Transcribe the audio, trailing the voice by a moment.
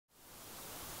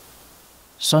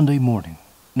Sunday morning,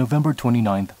 November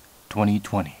 29th,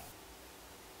 2020.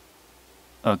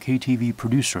 A KTV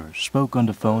producer spoke on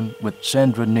the phone with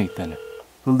Sandra Nathan,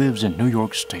 who lives in New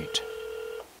York State.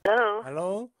 Hello.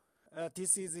 Hello,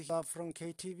 this is from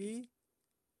KTV.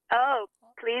 Oh,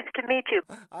 pleased to meet you.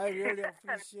 I really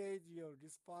appreciate your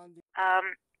responding.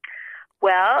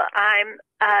 Well, I'm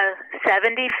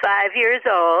 75 years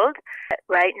old.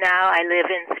 Right now I live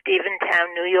in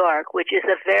Stephentown, New York, which is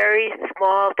a very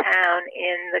small town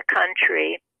in the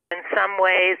country. In some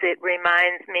ways it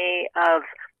reminds me of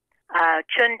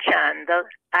Chuncheon.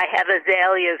 I have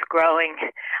azaleas growing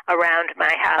around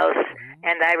my house,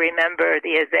 and I remember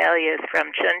the azaleas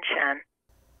from Chuncheon.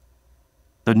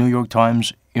 The New York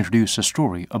Times introduced a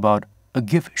story about a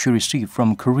gift she received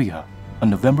from Korea on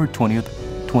November 20th,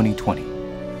 2020.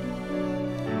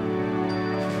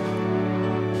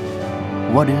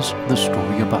 What is the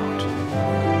story about?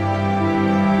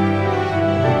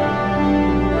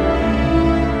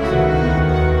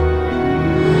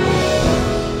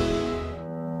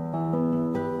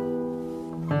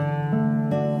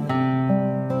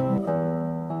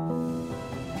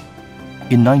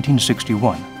 In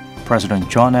 1961, President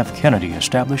John F. Kennedy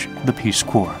established the Peace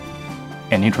Corps,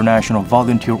 an international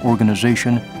volunteer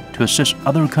organization to assist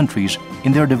other countries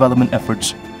in their development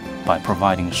efforts by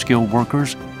providing skilled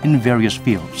workers in various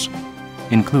fields,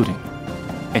 including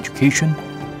education,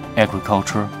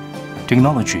 agriculture,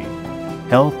 technology,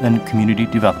 health and community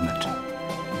development.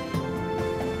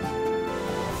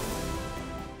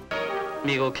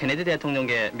 미국 케네디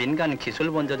대통령의 민간 기술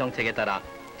원조 정책에 따라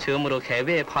처음으로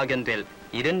해외에 파견될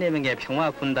 74명의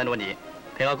평화군단원이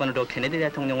백악관으로 케네디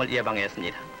대통령을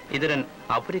예방했습니다. 이들은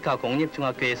아프리카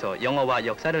공립중학교에서 영어와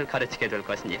역사를 가르치게 될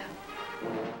것입니다.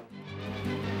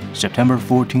 September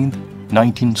 14th,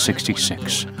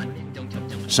 1966.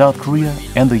 South Korea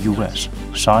and the U.S.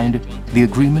 signed the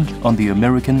Agreement on the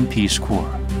American Peace Corps.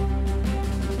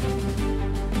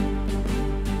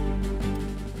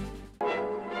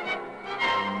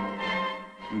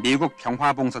 미국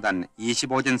평화봉사단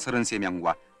 25진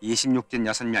 33명과 26진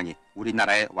 6명이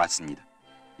우리나라에 왔습니다.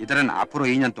 이들은 앞으로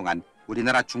 2년 동안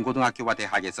우리나라 중고등학교와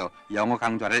대학에서 영어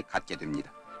강좌를 갖게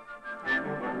됩니다.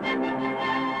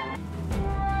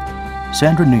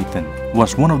 Sandra Nathan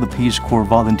was one of the Peace Corps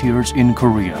volunteers in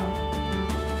Korea.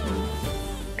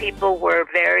 People were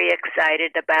very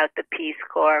excited about the Peace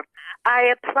Corps.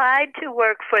 I applied to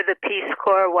work for the Peace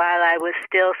Corps while I was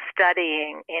still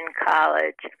studying in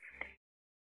college.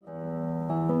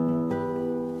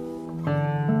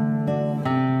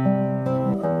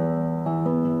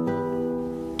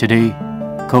 Today,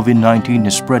 COVID-19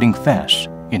 is spreading fast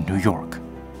in New York.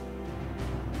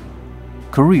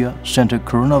 Korea sent a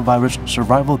coronavirus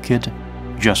survival kit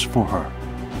just for her.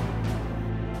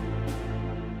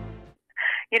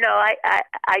 You know,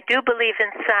 I do believe in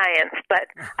science, but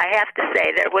I have to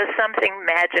say there was something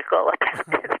magical about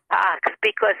this box,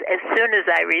 because as soon as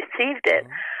I received it,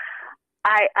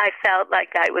 I felt like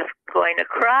I was going to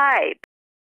cry.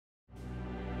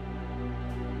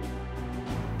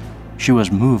 She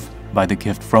was moved by the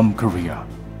gift from Korea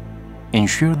and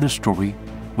shared the story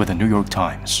with the New York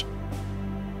Times.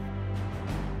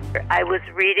 I was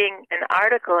reading an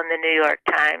article in the New York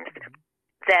Times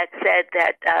that said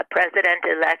that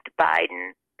President-elect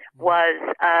Biden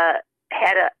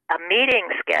had a meeting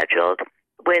scheduled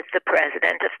with the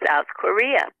president of South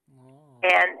Korea.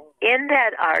 And in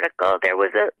that article, there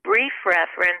was a brief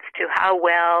reference to how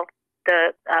well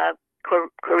the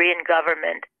Korean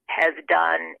government has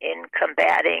done in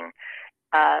combating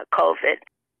COVID,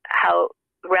 how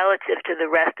relative to the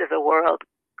rest of the world,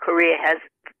 Korea has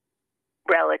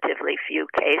relatively few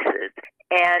cases.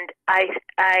 And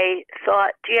I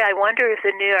thought, gee, I wonder if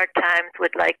the New York Times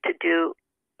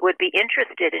would be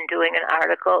interested in doing an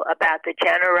article about the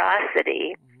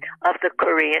generosity of the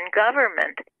Korean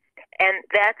government. And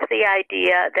that's the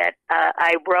idea that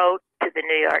I wrote to the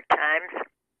New York Times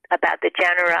about the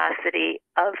generosity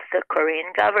of the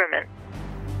Korean government.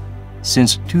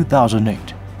 Since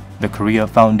 2008, the Korea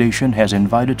Foundation has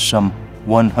invited some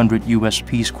 100 U.S.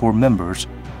 Peace Corps members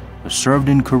who served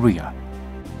in Korea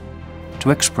to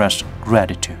express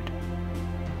gratitude.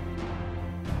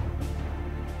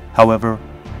 However,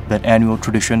 that annual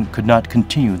tradition could not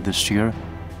continue this year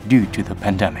due to the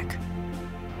pandemic.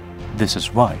 This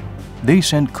is why they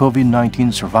sent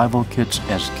COVID-19 survival kits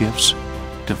as gifts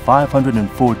to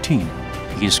 514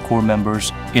 Peace Corps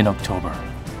members in October.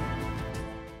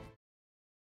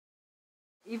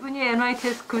 이분이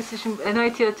NYT에서 글 쓰신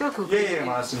NYT였죠? 예,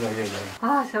 맞습니다. 예.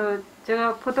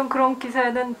 제가 보통 그런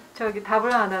기사에는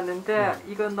답을 안 하는데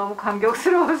이건 너무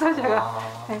감격스러워서 제가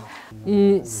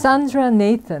이 Sandra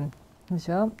Nathan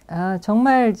그죠?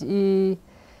 정말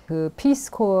그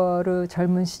피스코어를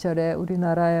젊은 시절에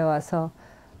우리나라에 와서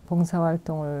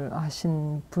봉사활동을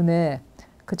하신 분의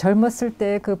그 젊었을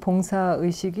때 그 봉사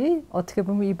의식이 어떻게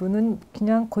보면 이분은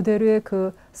그냥 그대로의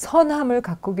그 선함을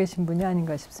갖고 계신 분이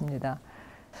아닌가 싶습니다.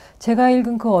 제가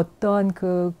읽은 그 어떤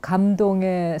그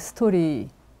감동의 스토리보다도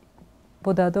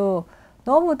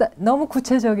너무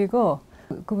구체적이고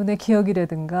그분의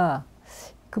기억이라든가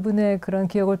그분의 그런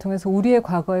기억을 통해서 우리의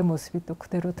과거의 모습이 또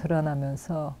그대로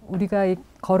드러나면서 우리가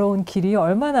걸어온 길이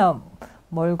얼마나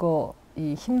멀고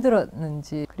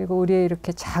힘들었는지, 그리고 우리의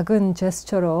이렇게 작은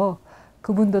제스처로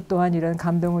그분도 또한 이런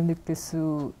감동을 느낄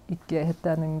수 있게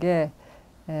했다는 게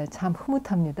참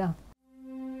흐뭇합니다.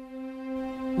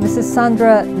 Mrs.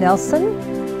 Sandra Nelson,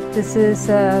 this is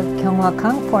Kyung-hwa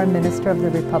Kang, Foreign Minister of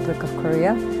the Republic of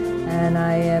Korea, and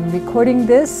I am recording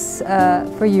this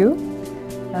for you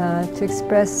to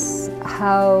express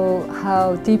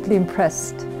how deeply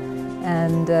impressed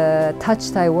and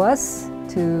touched I was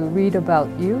to read about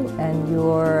you and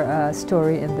your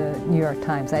story in the New York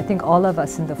Times. I think all of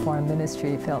us in the Foreign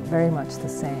Ministry felt very much the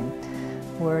same.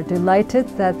 We're delighted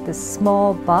that this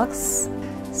small box,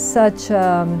 such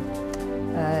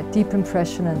deep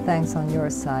impression and thanks on your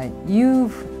side.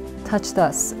 You've touched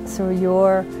us through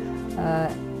your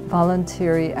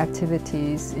voluntary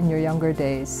activities in your younger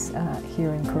days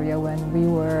here in Korea when we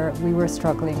were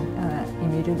struggling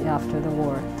immediately after the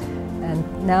war. And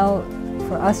now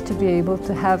for us to be able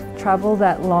to have traveled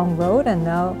that long road and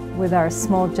now with our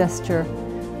small gesture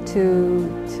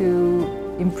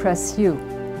to impress you,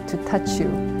 to touch you,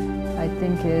 I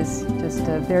think is just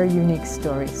a very unique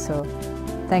story. So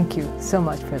thank you so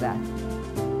much for that.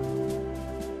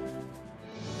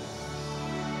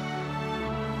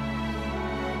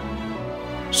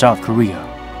 South Korea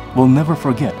will never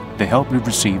forget the help we've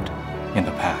received in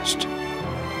the past.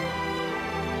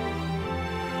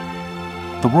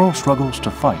 The world struggles to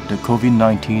fight the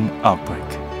COVID-19 outbreak,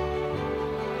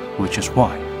 which is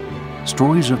why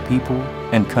stories of people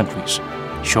and countries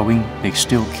showing they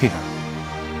still care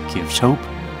gives hope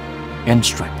and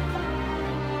strength.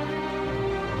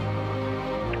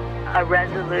 A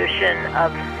resolution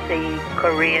of the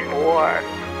Korean War,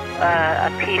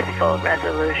 a peaceful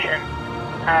resolution,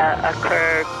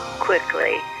 occur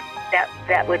quickly.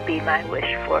 That would be my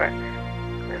wish for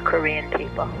the Korean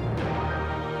people.